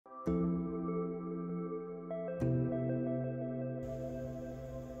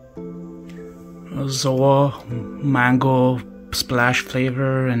ZOA mango splash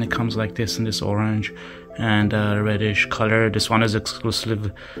flavor, and it comes like this in this orange and reddish color. This one is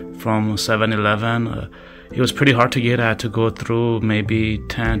exclusive from 7-Eleven. It was pretty hard to get. I had to go through maybe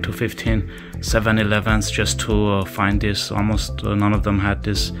 10 to 15 7-Elevens just to find this. Almost none of them had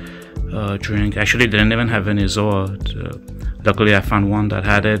this drink. Actually, they didn't even have any ZOA. Luckily, I found one that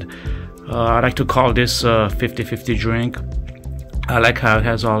had it. I like to call this 50-50 drink. I like how it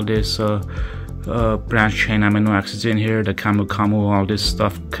has all this branch chain amino acids in here, the camu, all this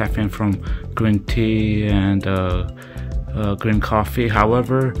stuff, caffeine from green tea and green coffee.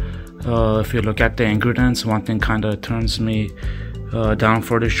 However, if you look at the ingredients, one thing kind of turns me down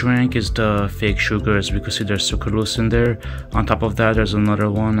for this drink is the fake sugars, because see there's sucralose in there. On top of that, there's another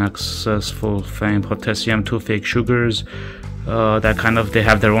one, excess full flame potassium, 2 fake sugars. That kind of, they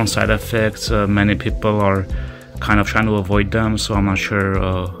have their own side effects. Many people are kind of trying to avoid them, so I'm not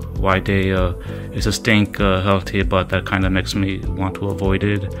sure why they it's a stink healthy, but that kind of makes me want to avoid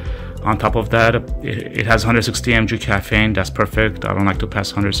it. On top of that, it has 160 mg caffeine. That's perfect. I don't like to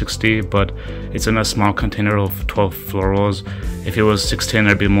pass 160, but it's in a small container of 12 florals. If it was 16,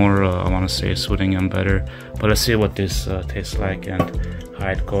 there'd be more, I want to say, soothing and better. But let's see what this tastes like and how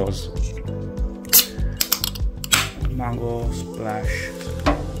it goes. Mango splash,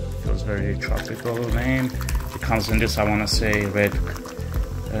 feels very tropical name. It comes in this, I want to say, red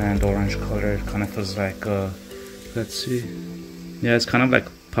and orange color. It kind of feels like let's see, yeah, it's kind of like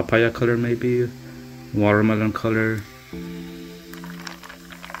papaya color, maybe watermelon color.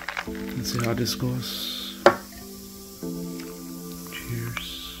 Let's see how this goes.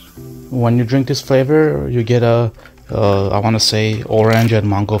 Cheers. When you drink this flavor, you get a I want to say orange and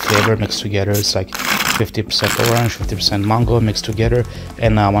mango flavor mixed together. It's like 50% orange, 50% mango mixed together,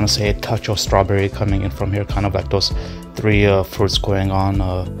 and I want to say a touch of strawberry coming in from here, kind of like those 3 fruits going on.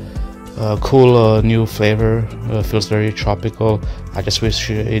 Cool new flavor, feels very tropical. I just wish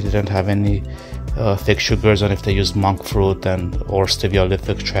it didn't have any fake sugars, and if they used monk fruit and or stevia leaf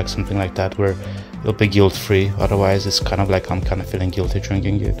extract, something like that, where it'll be guilt free. Otherwise, it's kind of like I'm kind of feeling guilty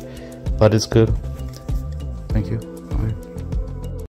drinking it, but it's good. Thank you.